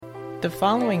The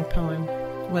following poem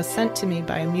was sent to me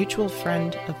by a mutual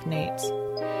friend of Nate's.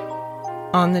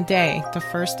 On the day the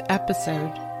first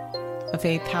episode of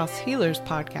Eighth House Healers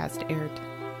podcast aired,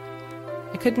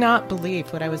 I could not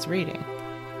believe what I was reading.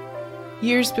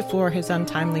 Years before his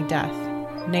untimely death,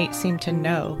 Nate seemed to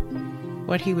know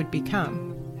what he would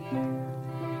become.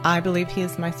 I believe he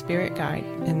is my spirit guide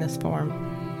in this form,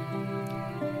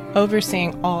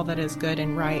 overseeing all that is good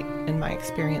and right in my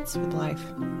experience with life,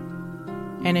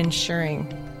 and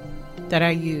ensuring that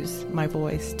I use my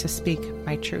voice to speak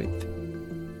my truth.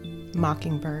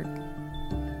 Mockingbird.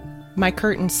 My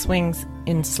curtain swings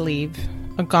in sleeve,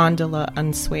 a gondola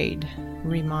unswayed,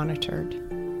 remonitored.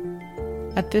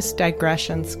 At this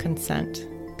digression's consent,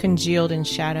 congealed in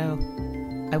shadow,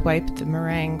 I wipe the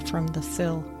meringue from the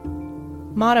sill.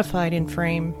 Modified in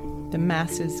frame, the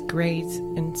masses graze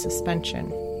in suspension.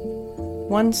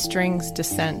 One string's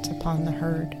descent upon the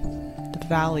herd. The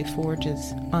valley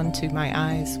forges onto my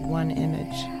eyes one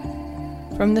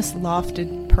image. From this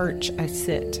lofted perch I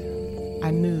sit.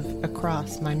 I move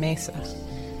across my mesa.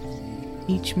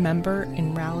 Each member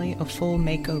in rally a full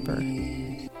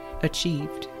makeover.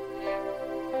 Achieved.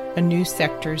 A new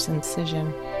sector's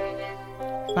incision.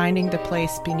 Finding the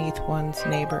place beneath one's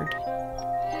neighbored.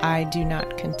 I do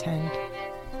not contend.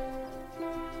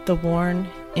 The worn,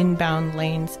 inbound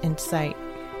lanes in sight.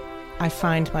 I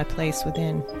find my place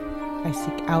within. I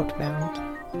seek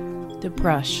outbound. The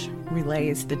brush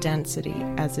relays the density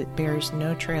as it bears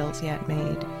no trails yet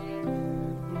made.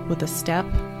 With a step,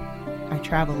 I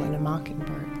travel in a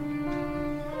mockingbird.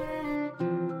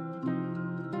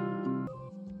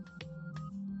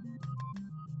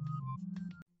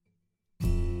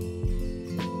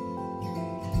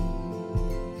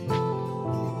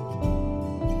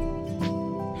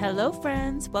 Hello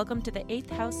friends, welcome to the 8th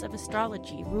House of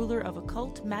Astrology, ruler of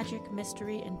occult, magic,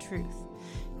 mystery, and truth.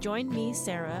 Join me,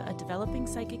 Sarah, a developing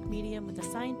psychic medium with a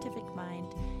scientific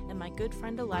mind, and my good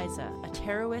friend Eliza, a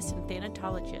tarotist and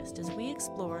thanatologist, as we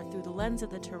explore through the lens of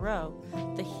the tarot,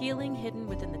 the healing hidden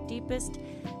within the deepest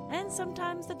and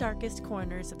sometimes the darkest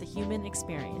corners of the human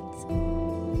experience.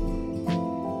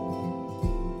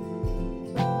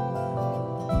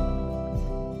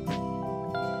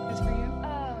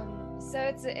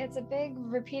 It's a big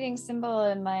repeating symbol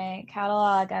in my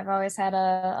catalog. I've always had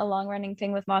a long-running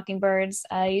thing with mockingbirds.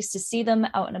 I used to see them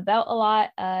out and about a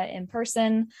lot in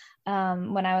person.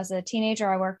 When I was a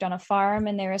teenager, I worked on a farm,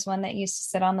 and there was one that used to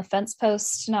sit on the fence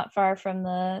post not far from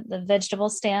the vegetable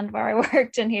stand where I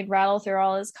worked, and he'd rattle through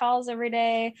all his calls every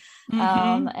day.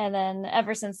 And then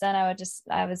ever since then,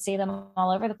 I would see them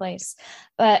all over the place.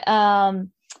 But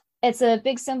it's a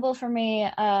big symbol for me.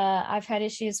 I've had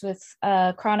issues with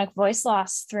chronic voice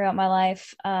loss throughout my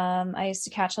life. I used to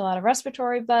catch a lot of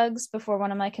respiratory bugs before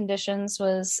one of my conditions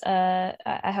was, I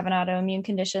have an autoimmune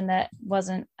condition that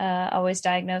wasn't always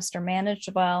diagnosed or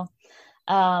managed well.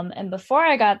 And before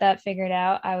I got that figured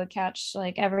out, I would catch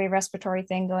like every respiratory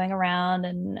thing going around,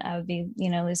 and I would be,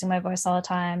 losing my voice all the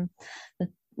time with,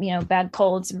 bad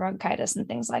colds and bronchitis and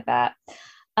things like that.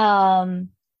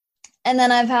 And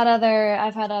then I've had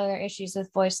other issues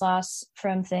with voice loss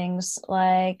from things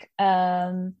like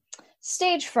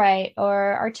stage fright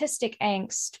or artistic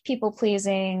angst, people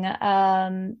pleasing,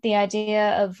 the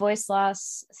idea of voice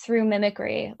loss through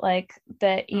mimicry, like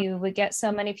that you would get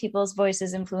so many people's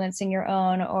voices influencing your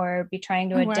own, or be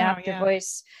trying to adapt your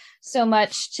voice so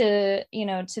much to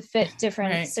fit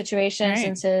different situations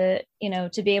and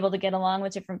to be able to get along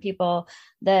with different people,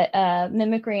 that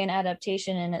mimicry and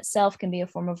adaptation in itself can be a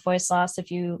form of voice loss if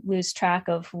you lose track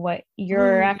of what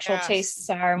your actual tastes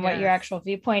are and what your actual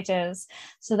viewpoint is.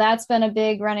 So that's been a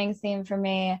big running theme for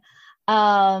me.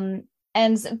 But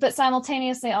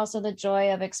simultaneously also the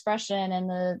joy of expression and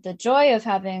the joy of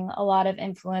having a lot of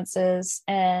influences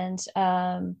and like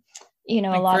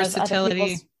a lot versatility. of other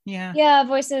people's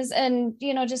voices, and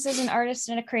just as an artist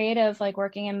and a creative, like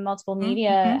working in multiple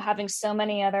media, having so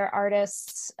many other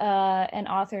artists and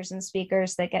authors and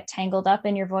speakers that get tangled up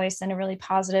in your voice in a really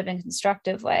positive and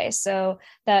constructive way. So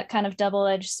that kind of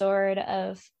double-edged sword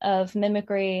of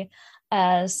mimicry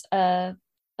as a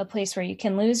place where you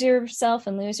can lose yourself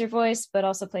and lose your voice, but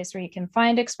also a place where you can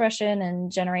find expression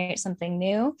and generate something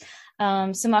new.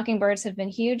 So mockingbirds have been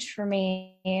huge for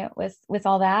me with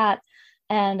all that.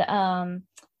 And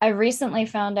I recently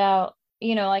found out,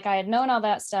 like I had known all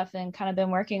that stuff and kind of been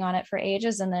working on it for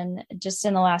ages. And then just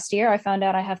in the last year, I found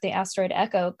out I have the asteroid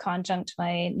Echo conjunct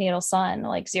my natal sun,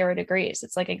 like 0 degrees.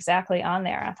 It's like exactly on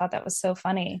there. I thought that was so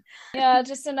funny. Yeah,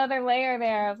 just another layer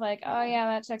there of like, oh yeah,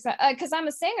 that checks out. Because I'm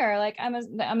a singer, like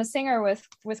I'm a singer with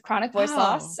chronic voice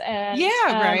loss. And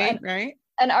right.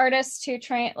 an artist who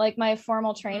trained, like my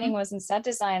formal training was in set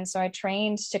design. So I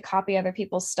trained to copy other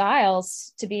people's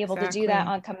styles to be able to do that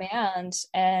on command.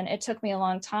 And it took me a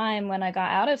long time when I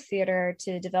got out of theater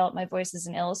to develop my voice as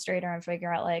an illustrator and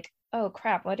figure out like, oh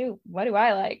crap, what do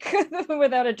I like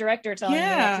without a director telling me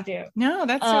what to do. No,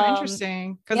 that's so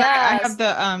interesting. Because I have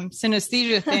the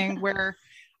synesthesia thing where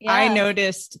I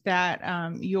noticed that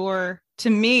to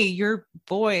me, your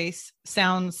voice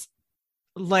sounds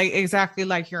like exactly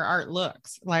like your art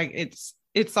looks. Like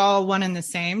it's all one and the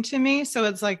same to me. So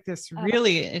it's like this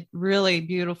really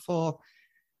beautiful,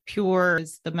 pure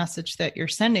is the message that you're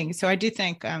sending. So I do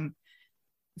think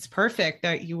it's perfect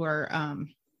that you are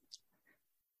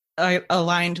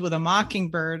aligned with a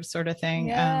mockingbird sort of thing.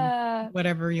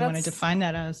 Whatever you want to define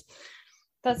that as.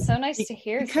 That's so nice to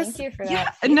hear. Thank you for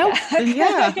that.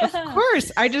 Of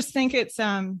course. I just think it's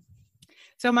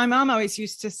so my mom always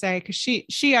used to say, because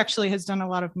she actually has done a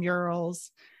lot of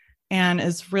murals and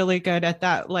is really good at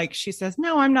that. Like she says,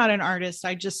 no, I'm not an artist.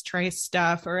 I just trace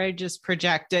stuff or I just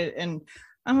project it. And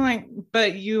I'm like,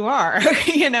 but you are,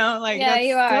 like that's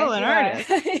you are still an artist.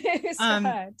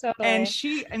 Totally. And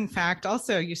she, in fact,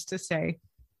 also used to say,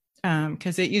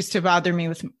 because it used to bother me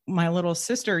with my little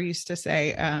sister used to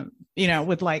say,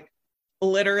 would like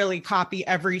literally copy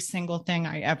every single thing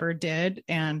I ever did.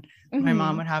 And my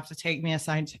mom would have to take me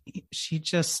aside. She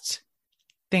just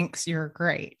thinks you're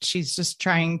great. She's just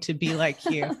trying to be like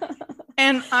you.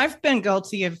 And I've been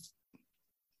guilty of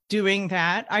doing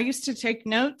that. I used to take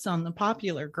notes on the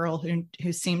popular girl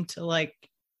who seemed to like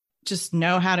just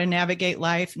know how to navigate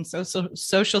life and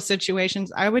social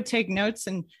situations. I would take notes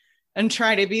and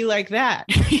try to be like that.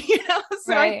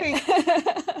 So right. I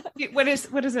think what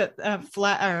is it?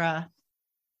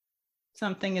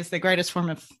 Something is the greatest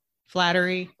form of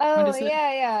flattery. Oh,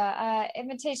 yeah.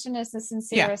 Imitation is the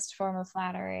sincerest form of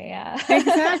flattery. Yeah.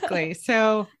 Exactly.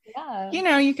 So,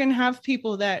 you can have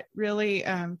people that really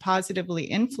positively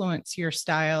influence your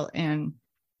style. And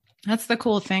that's the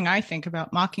cool thing I think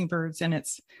about mockingbirds. And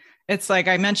it's like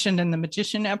I mentioned in the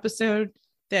magician episode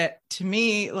that to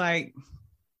me, like,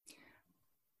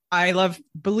 I love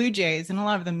blue jays and a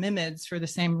lot of the mimids for the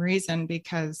same reason,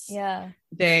 because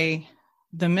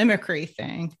the mimicry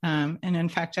thing. And in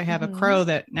fact, I have a crow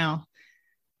that now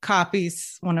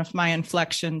copies one of my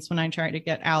inflections when I try to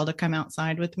get Al to come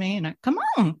outside with me, and I come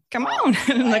on.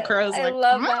 And the crow's I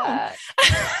love that.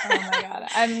 Oh my God.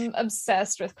 I'm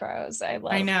obsessed with crows. I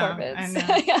love corvids. I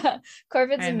know.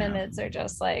 Corvids and mimids are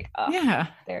just like,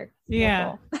 they're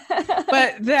cool.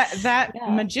 But that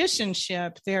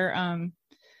magicianship, their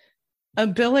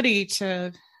ability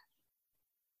to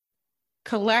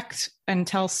collect and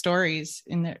tell stories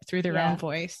through their own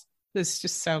voice is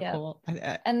just so cool.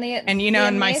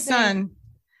 And my son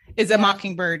is a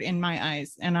mockingbird in my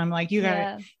eyes, and I'm like, he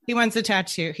wants a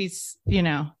tattoo. He's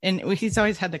and he's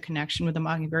always had the connection with the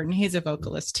mockingbird, and he's a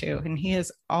vocalist too, and he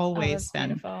has always been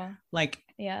beautiful. Like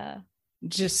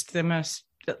just the most.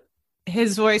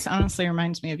 His voice honestly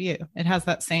reminds me of you. It has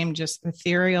that same just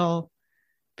ethereal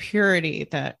purity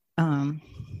that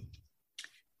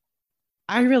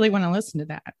I really want to listen to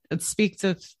that. It speaks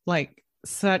of like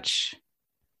such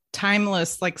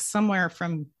timeless, like somewhere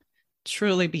from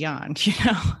truly beyond,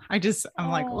 I'm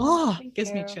like,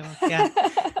 gives me chills. Yeah.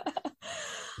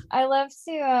 I love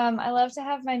to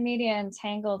have my media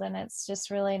entangled, and it's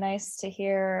just really nice to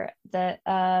hear that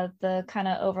the kind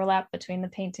of overlap between the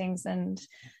paintings and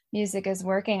music is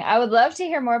working. I would love to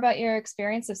hear more about your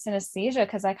experience of synesthesia,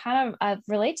 because I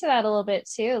relate to that a little bit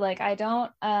too. Like I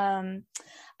don't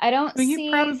see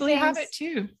you probably things, have it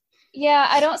too. Yeah,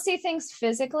 I don't see things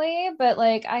physically, but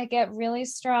like I get really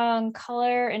strong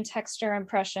color and texture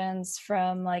impressions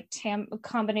from like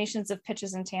combinations of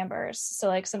pitches and timbres. So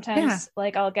like sometimes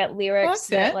like I'll get lyrics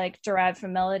that like derive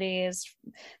from melodies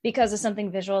because of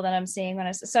something visual that I'm seeing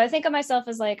so I think of myself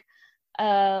as like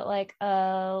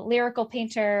a lyrical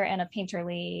painter and a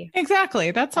painterly.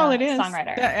 Exactly. That's all it is.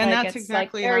 Songwriter. And that's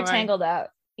exactly like very tangled out.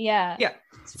 Yeah. Yeah.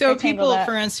 So people,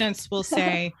 for instance, will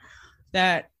say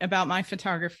that about my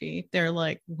photography. They're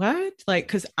like, what? Like,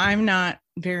 cause I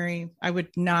would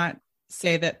not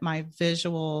say that my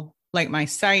visual, like my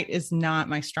sight is not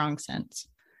my strong sense.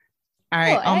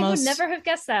 I would never have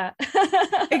guessed that.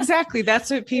 Exactly. That's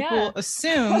what people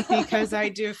assume because I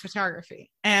do photography.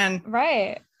 And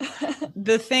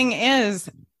the thing is,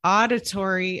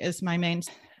 auditory is my main.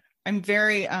 I'm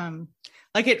very,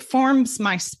 like it forms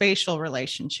my spatial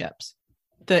relationships,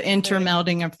 the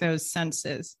intermelding of those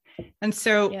senses. And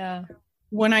so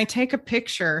when I take a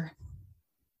picture,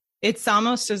 it's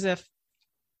almost as if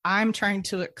I'm trying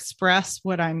to express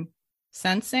what I'm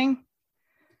sensing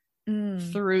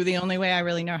through the only way I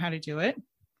really know how to do it.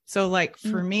 So like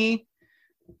for me,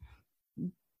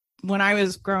 when I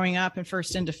was growing up and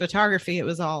first into photography, it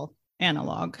was all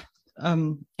analog.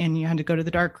 And you had to go to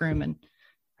the dark room, and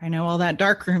I know all that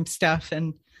dark room stuff,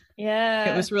 and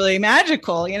it was really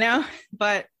magical,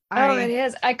 but it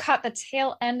is. I caught the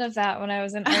tail end of that when I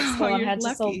was in art school and had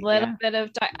just a little bit of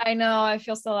I know, I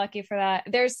feel so lucky for that.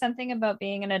 There's something about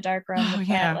being in a dark room with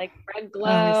that like red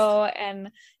glow and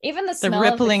even the smell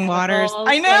rippling of the waters.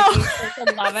 I know.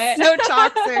 Like, love it. So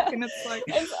toxic, and it's like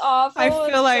it's awful. I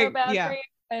feel like so bad for you.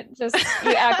 It just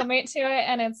you acclimate to it,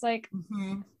 and it's like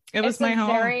it was my home.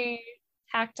 Very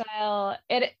tactile.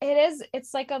 It is.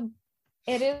 It's like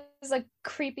it is a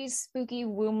creepy, spooky,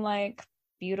 womb-like,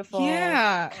 beautiful.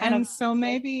 Yeah. And so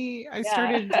maybe I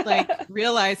started like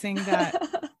realizing that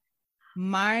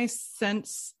my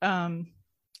sense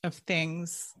of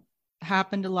things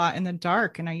happened a lot in the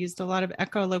dark, and I used a lot of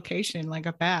echolocation, like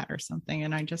a bat or something.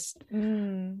 And I just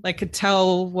like could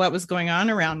tell what was going on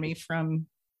around me from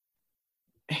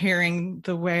hearing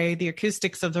the way the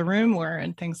acoustics of the room were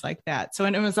and things like that. So,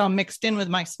 and it was all mixed in with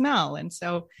my smell. And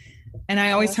so, and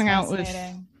I always hung out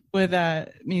with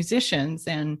musicians.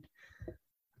 And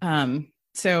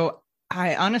so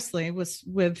I honestly was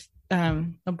with a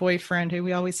boyfriend who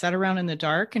we always sat around in the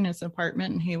dark in his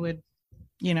apartment, and he would,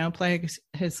 play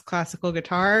his classical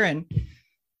guitar, and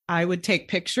I would take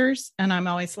pictures. And I'm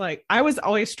always like, I was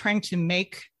always trying to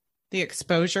make the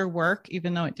exposure work,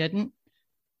 even though it didn't,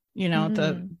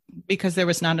 because there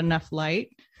was not enough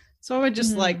light. So I would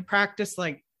just like practice,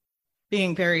 like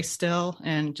being very still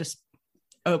and just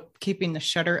keeping the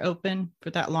shutter open for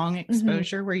that long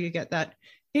exposure where you get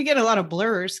a lot of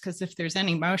blurs, because if there's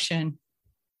any motion,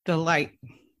 the light,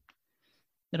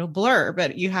 it'll blur,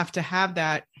 but you have to have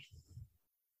that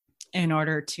in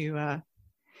order to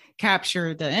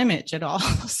capture the image at all.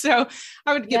 So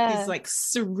I would get these like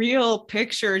surreal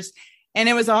pictures. And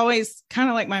it was always kind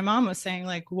of like my mom was saying,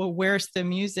 like, well, where's the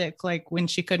music? Like when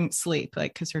she couldn't sleep,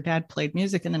 like, cause her dad played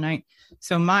music in the night.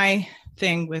 So my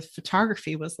thing with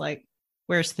photography was like,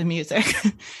 where's the music?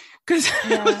 Cause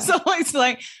it was always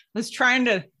like, I was trying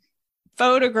to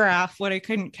photograph what I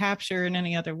couldn't capture in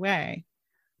any other way.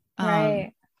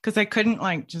 Right. Cause I couldn't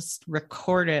like just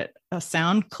record it, a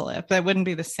sound clip, that wouldn't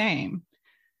be the same.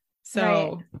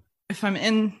 So if I'm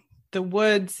in the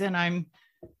woods and I'm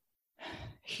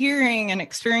hearing and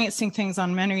experiencing things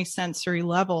on many sensory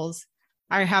levels,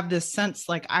 I have this sense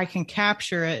like I can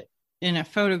capture it in a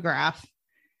photograph.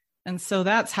 And so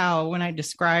that's how, when I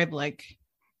describe like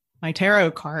my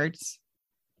tarot cards,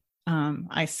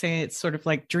 I say it's sort of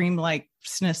like dreamlike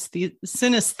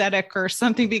synesthetic or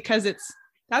something, because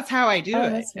that's how I do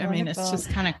it. I mean, it's just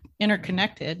kind of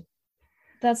interconnected.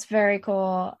 That's very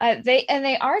cool.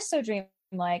 They are so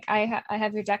dreamlike. I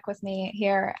have your deck with me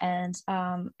here, and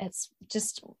it's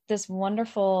just this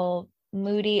wonderful,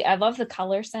 moody. I love the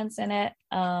color sense in it.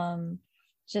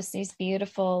 Just these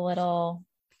beautiful little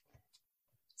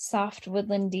soft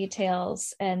woodland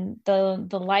details, and the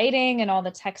lighting and all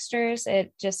the textures.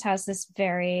 It just has this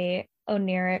very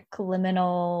oniric,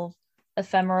 liminal,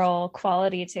 ephemeral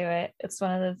quality to it. It's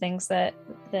one of the things that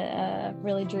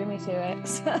really drew me to it.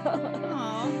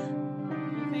 So.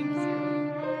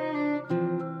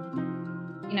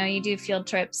 You do field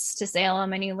trips to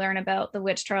Salem, and you learn about the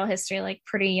witch trial history like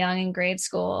pretty young in grade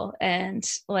school. And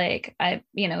like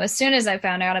as soon as I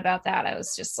found out about that, I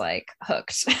was just like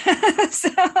hooked. So,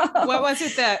 what was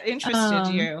it that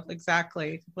interested you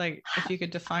exactly? Like, if you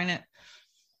could define it.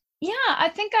 Yeah, I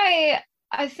think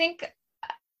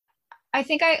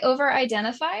I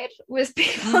over-identified with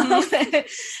people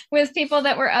with people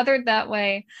that were othered that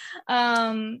way.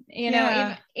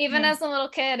 Even as a little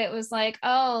kid, it was like,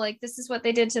 oh, like this is what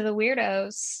they did to the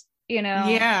weirdos,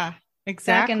 Yeah,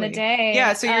 exactly. Back in the day.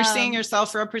 Yeah, so you're seeing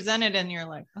yourself represented, and you're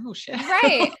like, oh shit.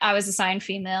 Right. I was assigned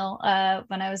female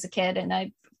when I was a kid, and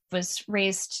I was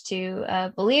raised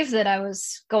to believe that I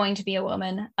was going to be a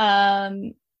woman.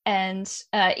 Even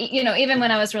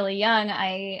when I was really young,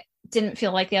 I didn't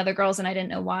feel like the other girls, and I didn't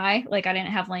know why. Like, I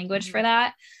didn't have language for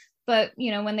that. But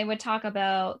when they would talk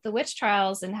about the witch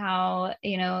trials and how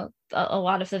a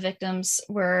lot of the victims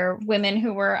were women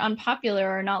who were unpopular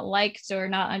or not liked or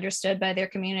not understood by their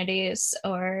communities,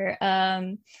 or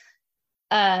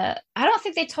I don't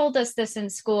think they told us this in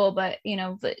school, but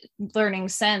learning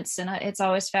sense, and it's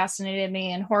always fascinated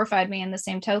me and horrified me. In the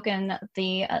same token,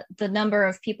 the number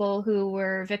of people who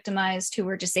were victimized who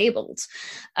were disabled,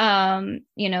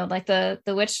 like the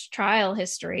witch trial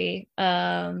history,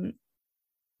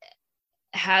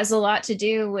 has a lot to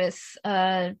do with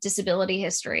disability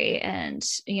history and,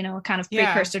 kind of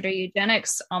precursor to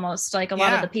eugenics, almost. Like a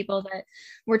lot of the people that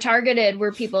were targeted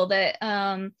were people that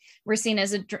were seen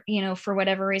as for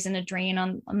whatever reason, a drain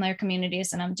on their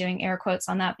communities. And I'm doing air quotes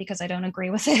on that because I don't agree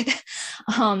with it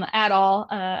at all.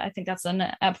 I think that's an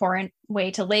abhorrent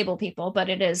way to label people, but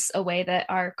it is a way that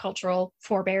our cultural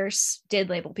forebears did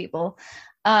label people.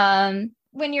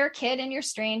 When you're a kid and you're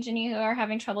strange and you are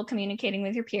having trouble communicating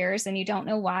with your peers and you don't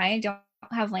know why, don't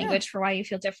have language for why you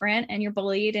feel different, and you're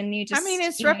bullied, and you just,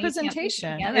 it's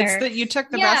representation. It's that you took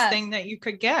the best thing that you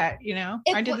could get,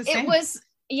 I did the same.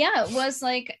 It was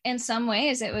like, in some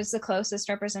ways it was the closest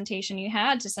representation you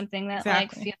had to something that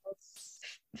like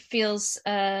feels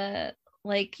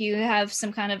like you have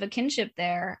some kind of a kinship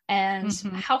there, and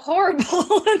how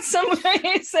horrible in some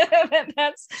ways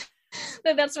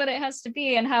that's what it has to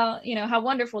be, and how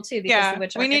wonderful too, because the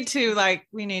witch we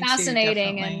need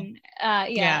fascinating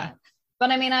and but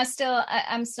I mean,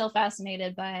 I'm still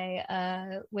fascinated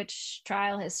by witch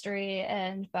trial history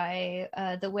and by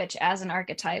the witch as an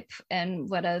archetype, and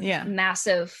what a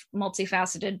massive,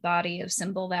 multifaceted body of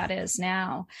symbol that is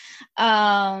now.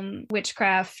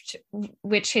 Witchcraft,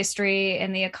 witch history,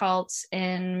 and the occult,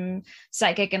 and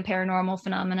psychic and paranormal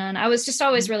phenomenon. I was just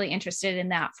always really interested in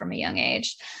that from a young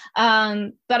age.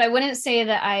 But I wouldn't say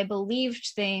that I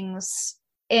believed things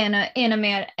in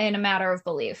a matter of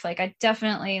belief. Like, I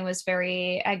definitely was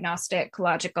very agnostic,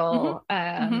 logical,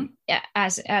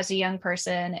 as a young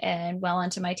person and well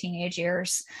into my teenage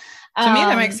years. To me,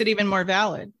 that makes it even more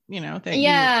valid, that you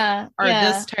are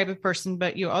this type of person,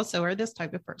 but you also are this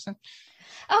type of person.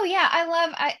 Oh yeah.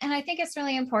 And I think it's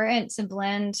really important to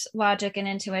blend logic and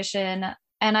intuition.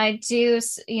 And I do,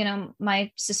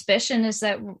 my suspicion is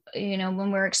that,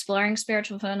 when we're exploring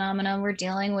spiritual phenomena, we're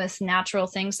dealing with natural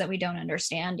things that we don't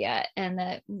understand yet. And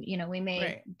that, we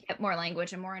may get more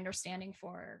language and more understanding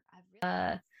for.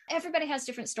 Everybody has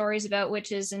different stories about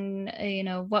witches, and,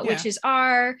 what witches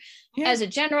are as a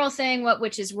general thing, what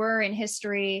witches were in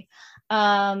history.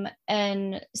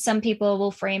 And some people will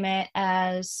frame it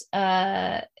as,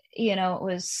 it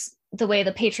was the way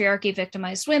the patriarchy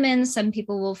victimized women. Some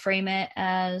people will frame it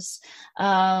as,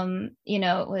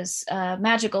 it was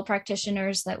magical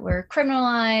practitioners that were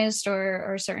criminalized,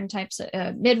 or certain types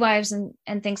of midwives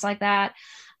and things like that.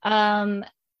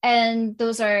 And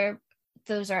those are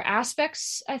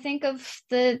aspects, I think, of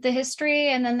the history.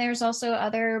 And then there's also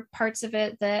other parts of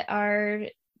it that are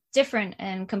different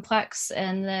and complex,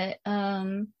 and that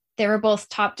there were both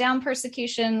top-down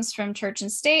persecutions from church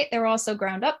and state. There were also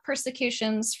ground-up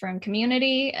persecutions from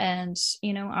community and,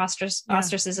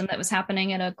 ostracism that was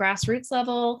happening at a grassroots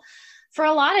level for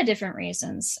a lot of different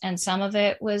reasons. And some of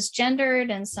it was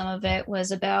gendered, and some of it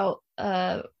was about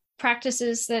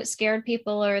practices that scared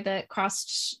people or that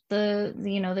crossed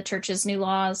the church's new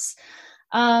laws.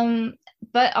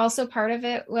 But also part of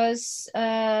it was,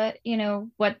 what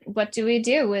do we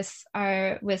do with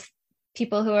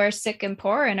people who are sick and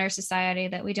poor in our society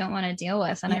that we don't want to deal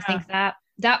with? And I think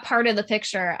that part of the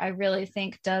picture, I really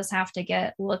think, does have to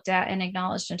get looked at and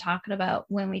acknowledged and talked about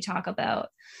when we talk about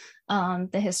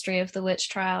the history of the witch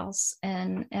trials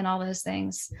and all those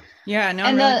things. Yeah, no,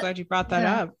 I'm really glad you brought that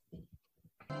up.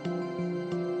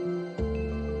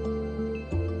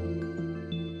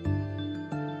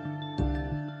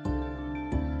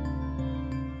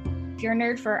 If you're a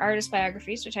nerd for artist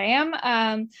biographies, which I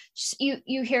am,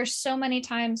 you hear so many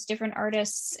times different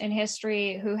artists in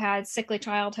history who had sickly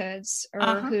childhoods,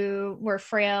 or who were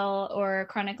frail or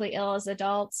chronically ill as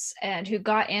adults, and who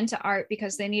got into art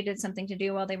because they needed something to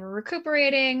do while they were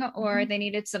recuperating, or they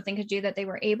needed something to do that they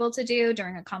were able to do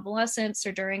during a convalescence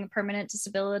or during a permanent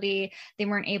disability. They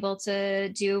weren't able to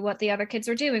do what the other kids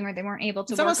were doing, or they weren't able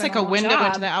to. It's almost like a window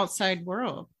into the outside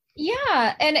world.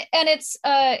 Yeah. And it's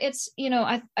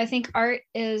I think art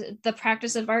is, the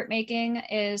practice of art making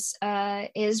is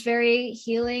very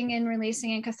healing and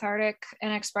releasing and cathartic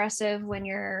and expressive when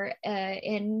you're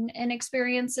in an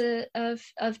experience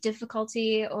of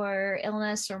difficulty or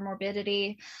illness or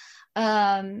morbidity.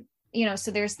 So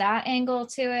there's that angle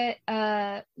to it,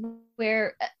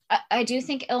 where I do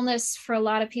think illness for a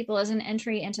lot of people is an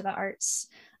entry into the arts.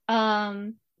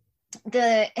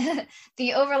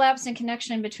 The overlaps and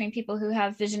connection between people who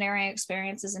have visionary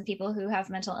experiences and people who have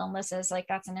mental illnesses, like,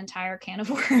 that's an entire can of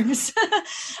worms.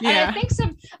 And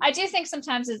I do think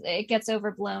sometimes it gets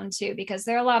overblown too, because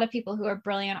there are a lot of people who are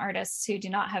brilliant artists who do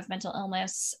not have mental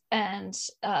illness, and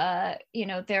there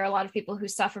are a lot of people who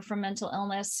suffer from mental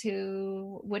illness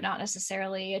who would not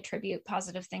necessarily attribute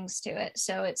positive things to it.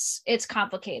 So it's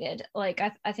complicated. Like,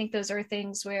 I think those are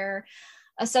things where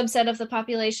a subset of the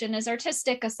population is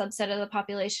artistic, a subset of the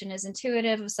population is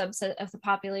intuitive, a subset of the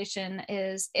population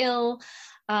is ill,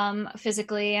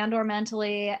 physically and or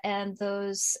mentally, and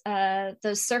those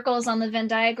circles on the Venn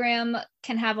diagram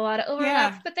can have a lot of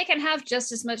overlap, but they can have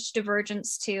just as much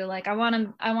divergence too. Like I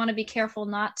want to be careful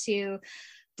not to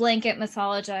blanket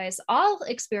mythologize all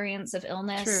experience of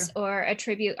illness or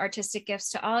attribute artistic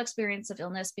gifts to all experience of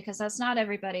illness, because that's not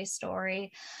everybody's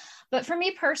story. But for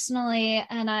me personally,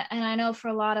 and I know for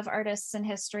a lot of artists in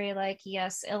history, like,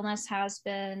 yes, illness has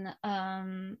been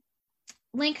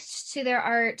linked to their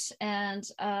art and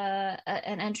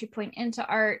an entry point into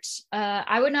art.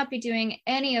 I would not be doing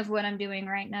any of what I'm doing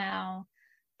right now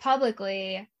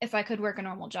publicly if I could work a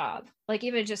normal job, like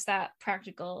even just that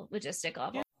practical logistic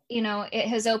level. You know, it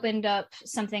has opened up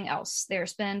something else.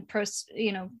 There's been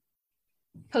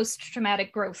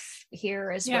post-traumatic growth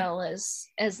here, as well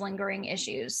as lingering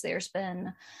issues. There's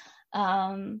been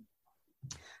all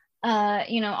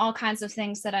kinds of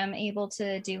things that I'm able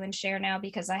to do and share now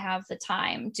because I have the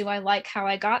time. Do I like how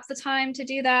I got the time to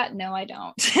do that? No, I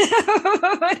don't.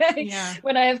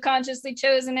 Would I have consciously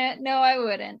chosen it? No, I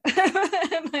wouldn't.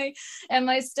 Am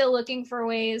I still looking for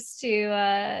ways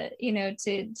to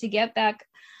get back,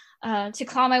 to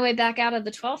claw my way back out of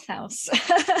the 12th house?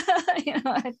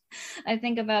 I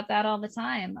think about that all the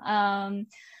time.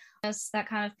 That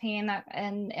kind of pain, that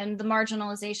and the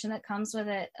marginalization that comes with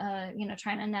it,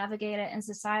 trying to navigate it in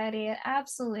society, it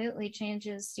absolutely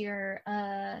changes your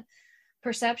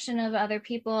perception of other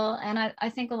people. And I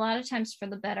think a lot of times for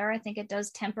the better. I think it does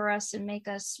temper us and make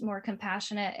us more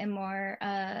compassionate and more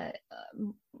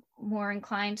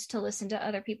inclined to listen to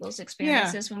other people's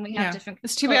experiences when we have different.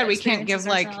 It's too bad we can't give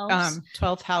like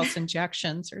 12th house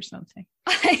injections or something.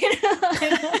 I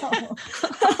know.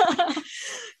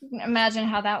 Imagine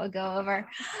how that would go over.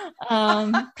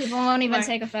 People won't even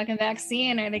take a fucking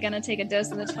vaccine. Are they going to take a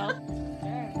dose of the 12th?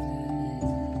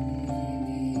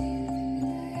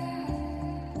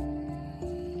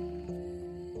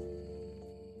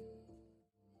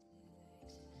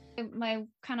 My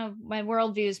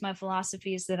worldviews, my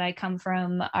philosophies that I come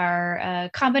from are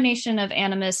a combination of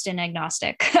animist and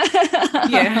agnostic.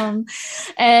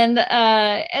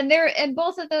 And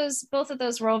both of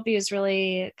those worldviews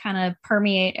really kind of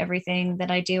permeate everything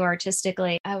that I do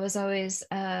artistically. I was always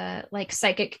like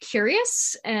psychic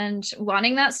curious and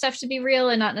wanting that stuff to be real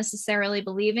and not necessarily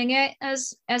believing it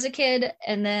as a kid.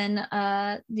 And then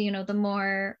the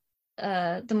more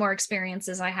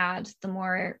experiences I had, the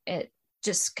more it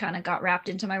just kind of got wrapped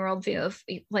into my worldview of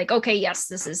like, okay, yes,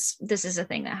 this is a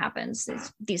thing that happens.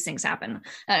 These things happen.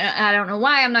 I don't know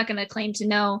why. I'm not going to claim to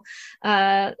know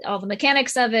all the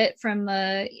mechanics of it from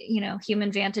a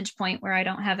human vantage point where I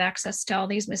don't have access to all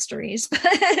these mysteries.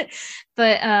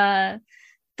 So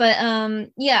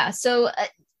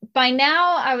by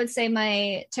now I would say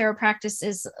my tarot practice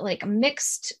is like a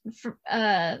mixed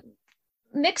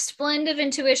blend of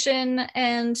intuition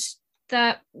and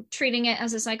that treating it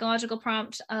as a psychological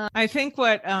prompt. I think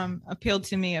what appealed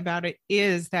to me about it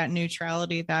is that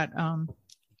neutrality, that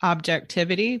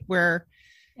objectivity, where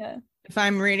if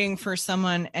I'm reading for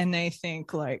someone and they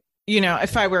think like,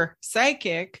 if I were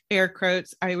psychic, air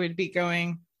quotes, I would be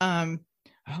going,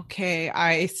 okay,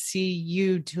 I see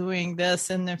you doing this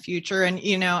in the future. And,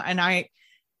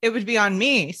 it would be on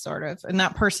me sort of. And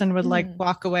that person would like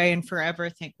walk away and forever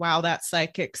think, wow, that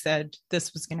psychic said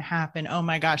this was going to happen. Oh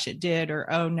my gosh, it did.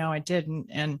 Or, oh no, it didn't.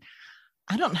 And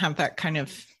I don't have that kind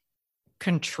of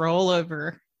control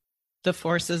over the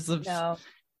forces of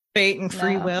fate and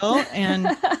free will.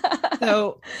 And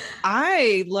so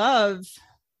I love,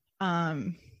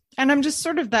 and I'm just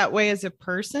sort of that way as a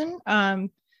person,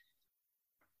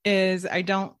 is I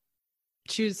don't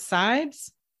choose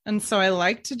sides. And so I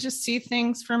like to just see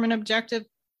things from an objective,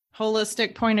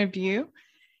 holistic point of view.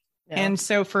 Yeah. And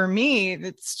so for me,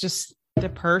 it's just the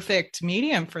perfect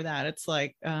medium for that. It's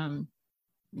like,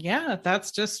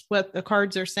 that's just what the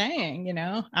cards are saying,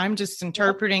 I'm just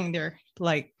interpreting their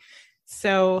like,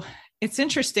 so it's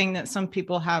interesting that some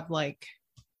people have like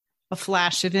a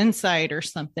flash of insight or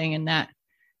something, and that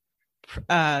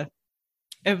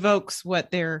evokes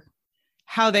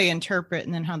how they interpret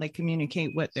and then how they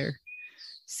communicate what they're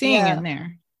seeing in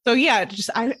there. So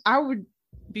I would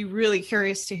be really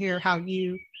curious to hear how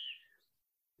you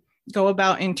go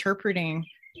about interpreting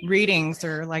readings,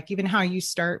 or like even how you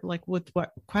start, like with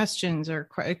what questions, or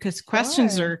because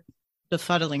questions are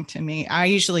befuddling to me. I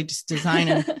usually just design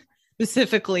them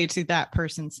specifically to that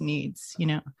person's needs,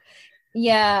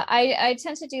 Yeah, I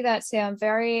tend to do that too. I'm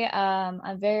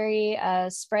very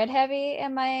spread heavy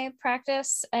in my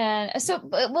practice. And so,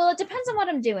 well, it depends on what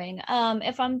I'm doing.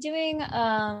 If I'm doing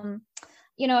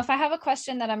if I have a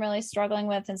question that I'm really struggling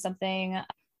with and something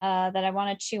that I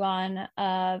want to chew on,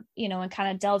 and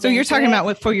kind of delve into. So you're talking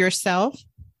about for yourself?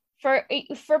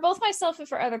 For both myself and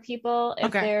for other people.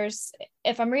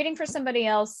 If I'm reading for somebody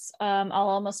else, I'll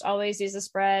almost always use a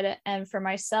spread. And for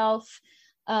myself,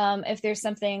 if there's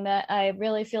something that I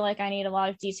really feel like I need a lot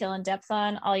of detail and depth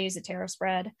on, I'll use a tarot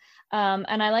spread.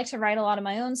 And I like to write a lot of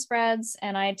my own spreads,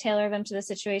 and I tailor them to the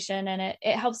situation. And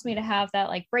it helps me to have that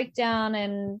like breakdown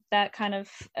and that kind of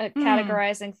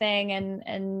categorizing thing,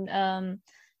 and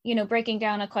breaking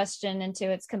down a question into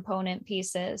its component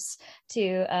pieces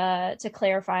to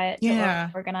clarify it,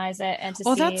 to organize it, and to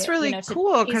see. That's really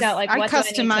cool, because I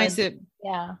customize it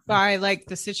by like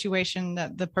the situation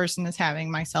that the person is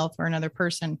having, myself or another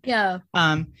person.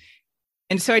 And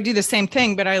so I do the same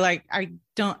thing, but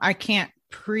I can't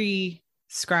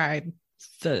prescribe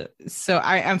so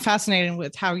I'm fascinated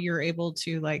with how you're able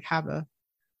to like have a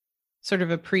sort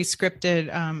of a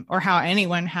pre-scripted, or how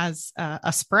anyone has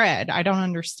a spread. I don't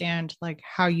understand like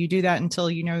how you do that until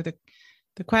you know the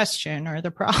question or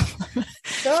the problem.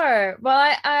 Sure.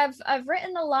 Well, I've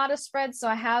written a lot of spreads, so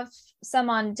I have some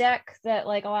on deck that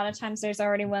like a lot of times there's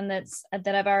already one that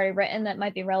I've already written that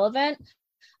might be relevant.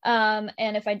 And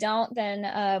if I don't,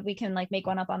 then we can like make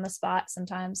one up on the spot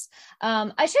sometimes.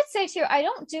 I should say too, I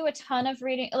don't do a ton of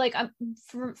reading. Like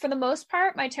for the most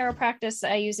part, my tarot practice,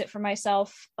 I use it for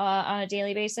myself on a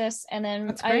daily basis. And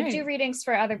then I do readings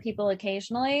for other people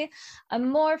occasionally. I'm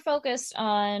more focused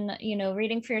on,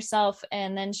 reading for yourself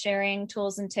and then sharing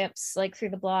tools and tips like through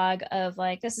the blog of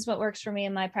like, this is what works for me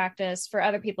in my practice, for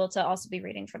other people to also be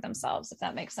reading for themselves, if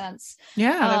that makes sense.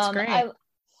 Yeah, that's great.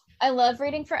 I love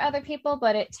reading for other people,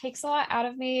 but it takes a lot out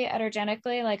of me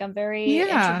energetically. Like I'm very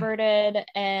introverted.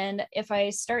 And if I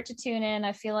start to tune in,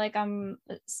 I feel like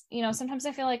sometimes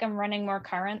I feel like I'm running more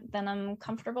current than I'm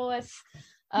comfortable with.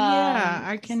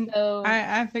 I've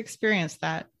experienced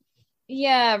that.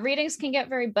 Yeah. Readings can get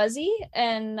very buzzy,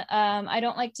 and I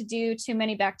don't like to do too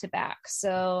many back to back.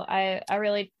 So I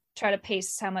really try to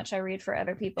pace how much I read for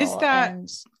other people.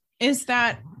 Is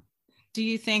that do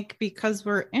you think because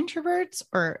we're introverts,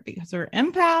 or because we're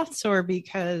empaths, or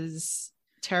because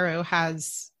tarot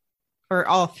has, or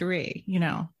all three,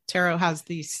 tarot has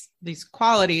these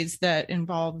qualities that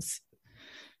involves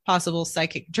possible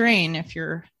psychic drain if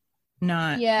you're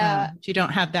not, if you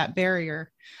don't have that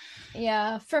barrier?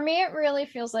 Yeah, for me, it really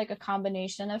feels like a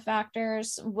combination of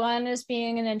factors. One is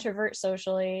being an introvert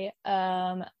socially.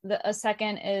 A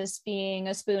second is being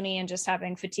a spoonie and just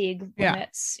having fatigue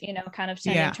limits, kind of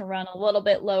tending to run a little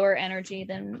bit lower energy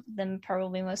than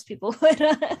probably most people would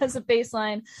as a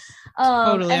baseline.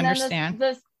 Totally understand.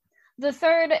 The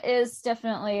third is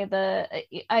definitely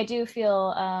I do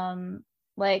feel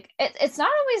like it's not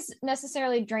always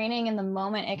necessarily draining in the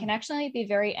moment. It can actually be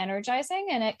very energizing,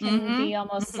 and it can be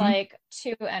almost like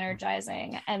too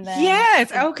energizing. And then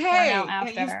it's okay.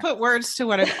 You've put words to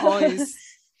what I've always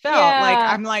felt. Like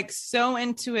I'm like so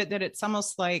into it that it's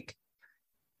almost like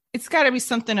it's got to be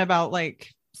something about like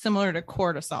similar to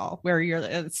cortisol, where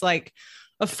it's like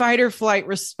a fight or flight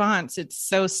response. It's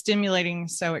so stimulating,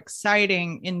 so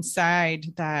exciting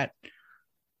inside that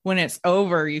when it's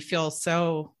over, you feel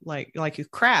so like you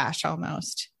crash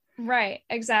almost. Right.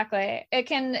 Exactly. It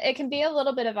can be a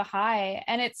little bit of a high,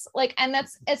 and it's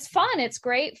fun. It's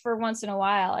great for once in a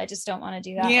while. I just don't want to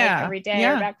do that like every day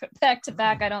or back to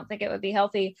back. I don't think it would be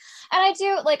healthy. And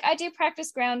I do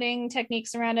practice grounding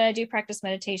techniques around it. I do practice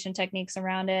meditation techniques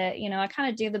around it. I kind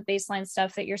of do the baseline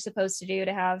stuff that you're supposed to do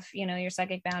to have, your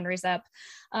psychic boundaries up.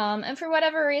 And for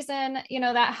whatever reason,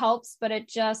 that helps, but it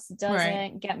just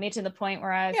doesn't get me to the point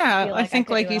where I feel like I think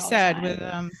like you said, with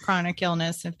chronic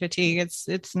illness and fatigue,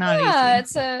 it's not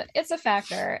easy. It's a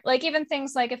factor. Like even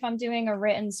things like if I'm doing a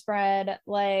written spread,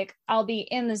 like I'll be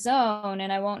in the zone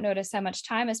and I won't notice how much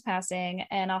time is passing,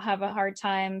 and I'll have a hard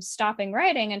time stopping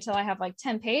writing until I have like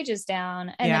 10 pages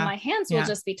down, and then my hands will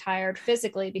just be tired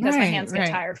physically because my hands get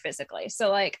tired physically. So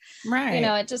like,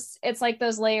 it's like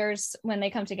those layers when they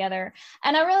come together.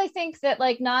 And I really think that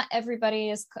like not everybody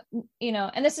is,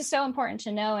 and this is so important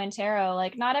to know in tarot,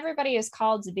 like not everybody is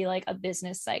called to be like a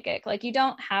business psychic. Like you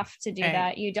don't have to do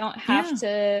that. You don't have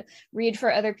to read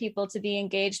for other people to be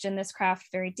engaged in this craft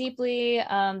very deeply.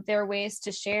 There are ways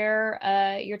to share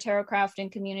your tarot craft in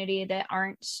community that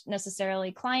aren't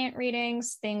necessarily client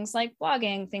readings, things like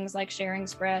blogging, things like sharing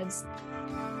spreads.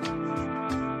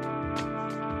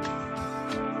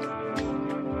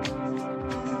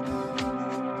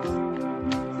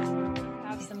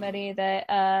 somebody that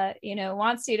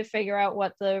wants you to figure out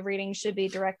what the reading should be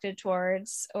directed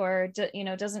towards, or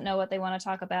doesn't know what they want to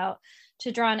talk about,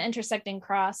 to draw an intersecting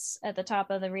cross at the top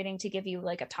of the reading to give you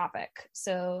like a topic.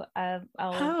 So I'll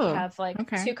have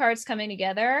two cards coming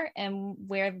together, and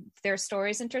where their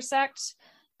stories intersect,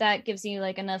 that gives you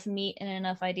like enough meat and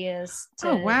enough ideas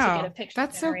to get a picture.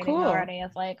 That's so cool already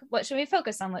of like, what should we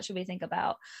focus on? What should we think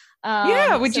about?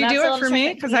 Would you do it for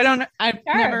me? Because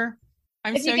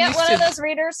if you get one of those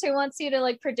readers who wants you to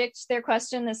like predict their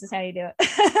question, this is how you do it.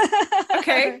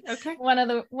 Okay. One of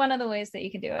the ways that you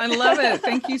can do it. I love it.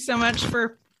 Thank you so much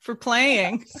for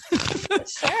playing.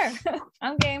 Sure.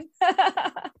 I'm game.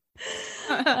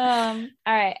 All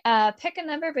right. Pick a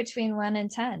number between 1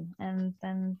 and 10, and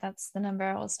then that's the number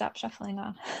I will stop shuffling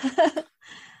on.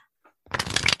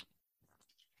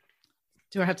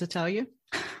 Do I have to tell you?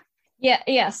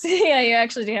 Yes. Yeah, you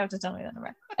actually do have to tell me the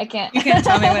number. I can't. You can't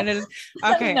tell me what it is.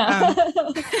 Okay. No.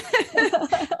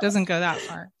 Doesn't go that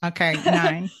far. Okay.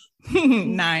 9.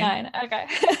 9. Okay.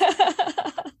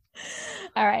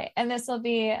 All right. And this will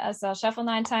be, so I'll shuffle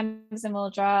 9 times, and we'll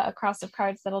draw a cross of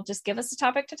cards that'll just give us a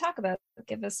topic to talk about.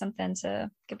 Give us something to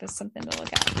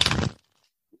look at.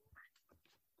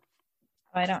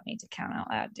 Oh, I don't need to count out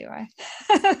loud, do I?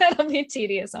 That'll be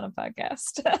tedious on a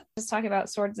podcast. Just talking about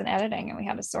swords and editing, and we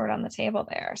have a sword on the table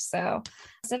there. So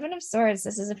 7 of Swords,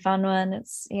 this is a fun one.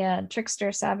 It's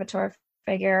trickster, saboteur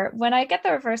figure. When I get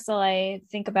the reversal, I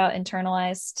think about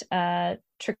internalized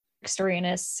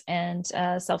tricksteriness, and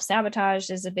self-sabotage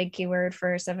is a big keyword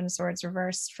for 7 of Swords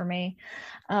reversed for me.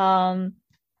 But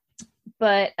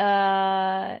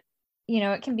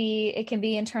it can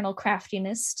be internal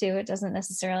craftiness too. It doesn't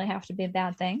necessarily have to be a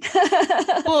bad thing.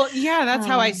 Well, yeah, that's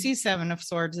how I see 7 of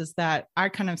Swords, is that I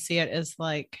kind of see it as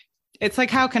like, it's like,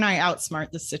 how can I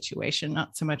outsmart this situation?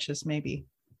 Not so much as maybe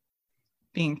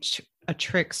being a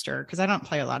trickster, because I don't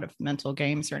play a lot of mental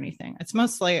games or anything. It's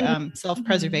mostly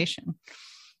self-preservation.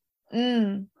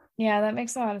 Yeah, that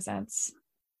makes a lot of sense.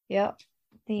 Yep.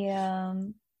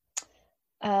 The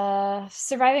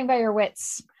surviving by your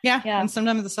wits. Yeah. And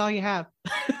sometimes that's all you have.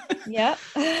 Yep.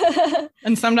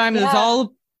 And sometimes it's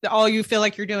all you feel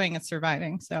like you're doing is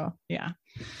surviving. So yeah.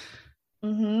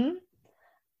 And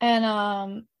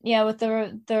with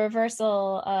the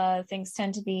reversal, things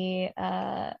tend to be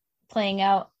playing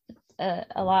out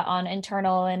a lot on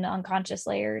internal and unconscious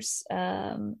layers,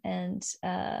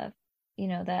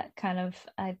 that kind of,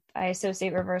 I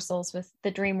associate reversals with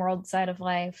the dream world side of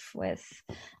life, with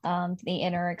the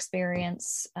inner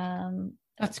experience.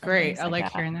 That's great. I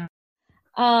like hearing that.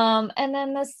 And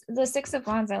then the 6 of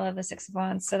Wands, I love the 6 of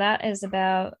Wands. So that is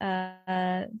about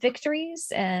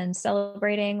victories and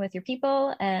celebrating with your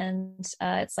people. And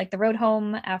it's like the road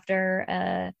home after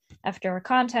a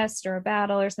contest or a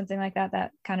battle or something like that,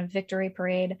 that kind of victory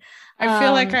parade. I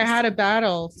feel like I had a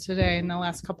battle today in the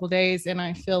last couple of days, and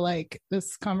I feel like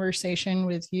this conversation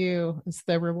with you is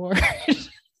the reward.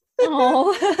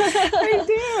 Oh, I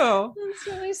do. That's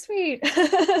really sweet.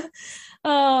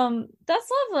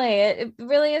 That's lovely. It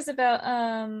really is about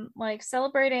like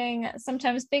celebrating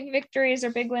sometimes big victories or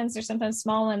big wins, or sometimes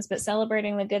small ones, but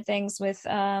celebrating the good things with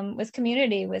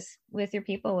community, with your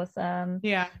people, with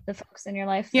the folks in your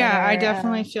life. Yeah, I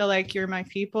definitely feel like you're my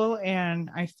people, and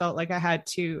I felt like I had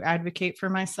to advocate for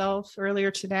myself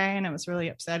earlier today, and it was really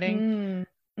upsetting.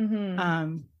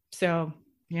 So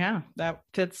yeah, that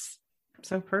fits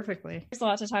so perfectly. There's a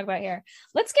lot to talk about here.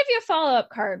 Let's give you a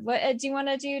follow-up card. What do you want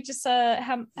to do? Just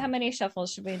how many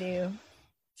shuffles should we do?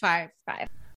 5.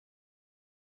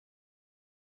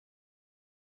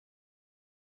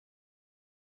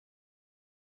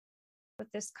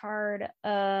 With this card,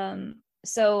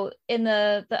 so in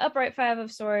the upright 5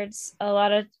 of Swords, a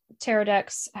lot of tarot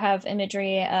decks have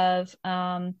imagery of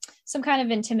some kind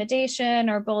of intimidation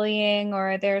or bullying,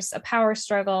 or there's a power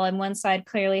struggle, and one side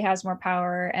clearly has more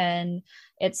power, and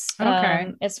it's like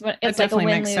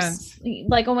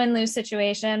a win-lose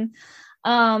situation.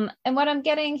 And what I'm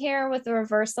getting here with the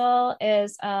reversal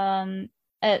is I'm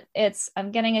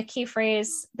getting a key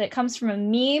phrase that comes from a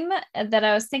meme that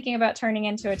I was thinking about turning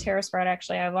into a tarot spread.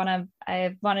 Actually, I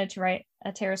wanted to write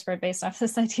a tarot spread based off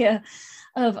this idea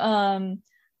of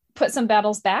put some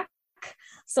battles back.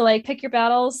 So like, pick your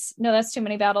battles. No, that's too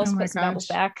many battles. Put some battles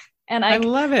back. And I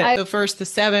love it. The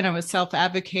 7, I was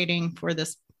self-advocating for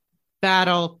this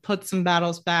battle, put some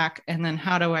battles back. And then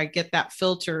how do I get that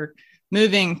filter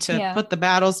moving to put the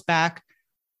battles back?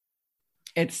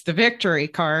 It's the victory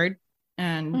card.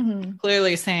 And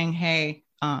clearly saying, hey,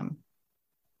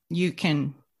 you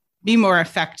can be more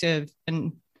effective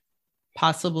and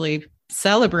possibly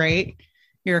celebrate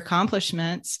your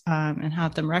accomplishments and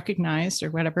have them recognized or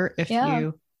whatever if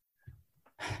you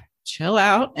chill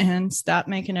out and stop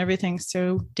making everything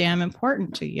so damn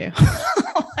important to you.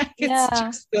 Like, it's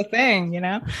just a thing,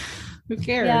 who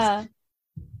cares? Yeah.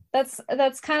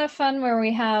 That's kind of fun where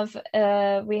we have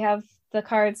the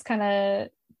cards kind of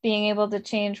being able to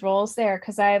change roles there.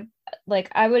 Cause I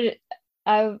would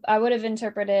have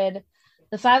interpreted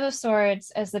the Five of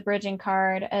Swords as the bridging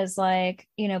card, as like,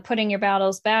 putting your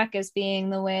battles back as being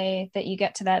the way that you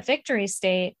get to that victory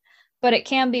state. But it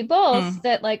can be both,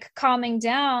 that like calming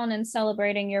down and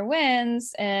celebrating your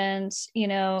wins and,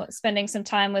 spending some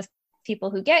time with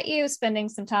people who get you, spending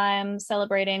some time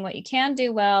celebrating what you can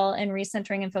do well and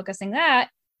recentering and focusing, that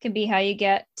can be how you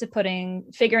get to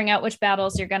figuring out which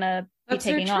battles you're going to be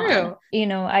taking on.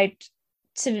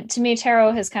 To me,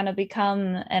 tarot has kind of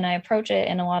become, and I approach it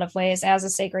in a lot of ways as a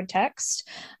sacred text,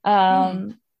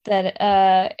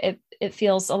 that it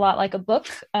feels a lot like a book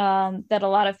that a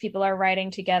lot of people are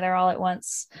writing together all at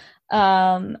once.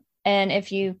 And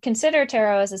if you consider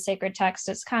tarot as a sacred text,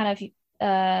 it's kind of,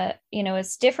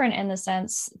 it's different in the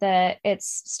sense that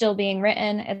it's still being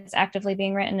written. It's actively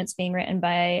being written. It's being written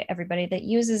by everybody that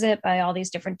uses it, by all these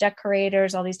different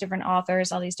decorators, all these different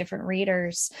authors, all these different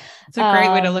readers. It's a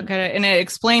great way to look at it. And it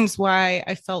explains why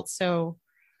I felt so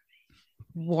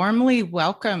warmly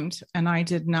welcomed. And I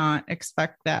did not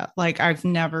expect that. Like, I've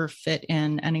never fit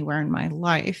in anywhere in my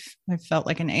life. I felt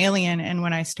like an alien. And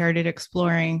when I started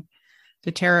exploring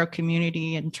the tarot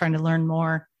community and trying to learn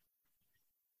more,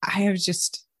 I have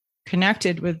just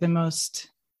connected with the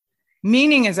most.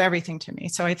 Meaning is everything to me.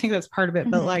 So I think that's part of it,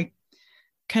 but like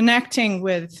connecting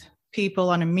with people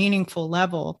on a meaningful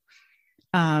level.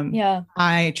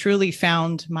 I truly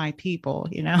found my people,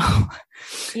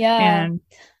 Yeah. And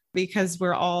because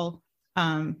we're all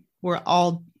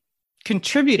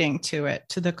contributing to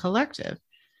the collective.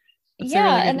 That's a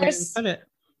really good way to put it.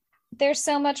 There's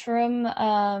so much room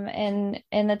in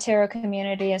the tarot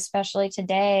community, especially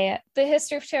today. The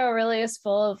history of tarot really is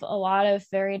full of a lot of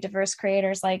very diverse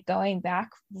creators, like going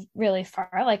back really far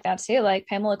like that too. Like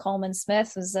Pamela Coleman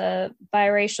Smith was a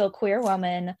biracial queer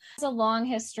woman. There's a long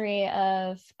history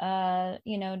of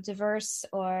diverse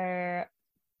or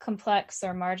complex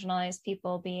or marginalized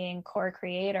people being core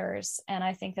creators, and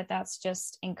I think that that's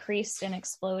just increased and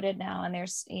exploded now. And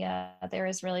there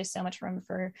is really so much room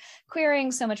for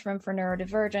queering, so much room for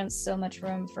neurodivergence, so much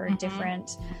room for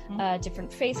different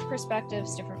faith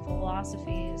perspectives, different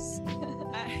philosophies.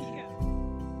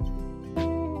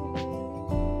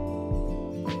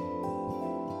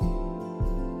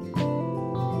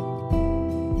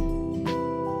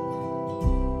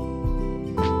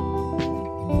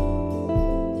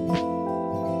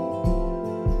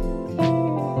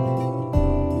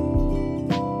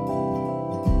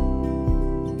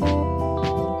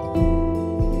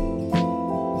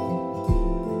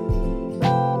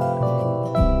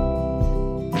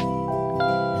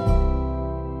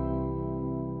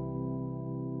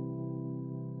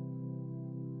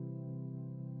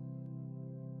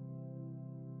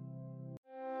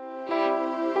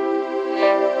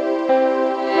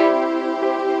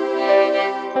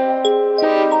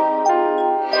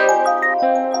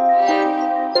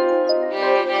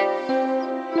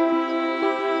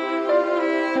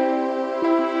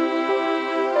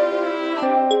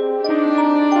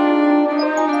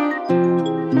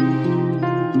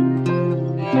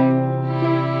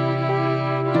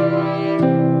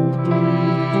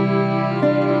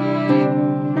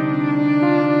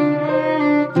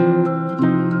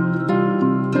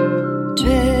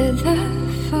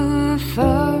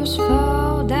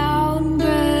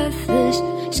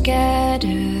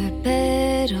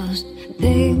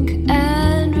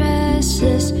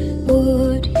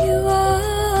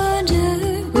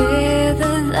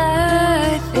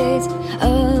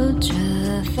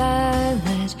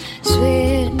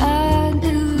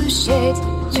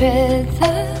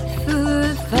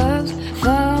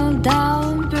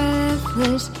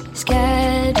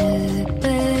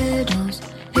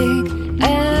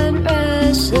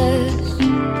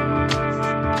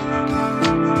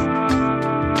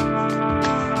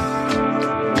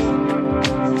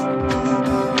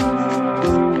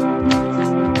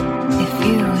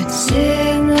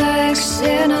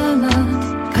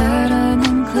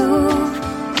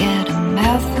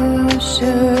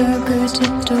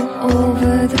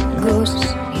 Over the ghosts,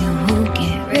 you will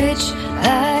get rich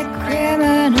like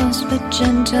criminals, but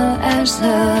gentle as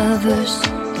lovers.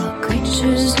 The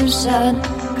creatures of sun,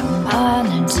 come on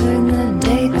and turn the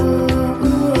day over.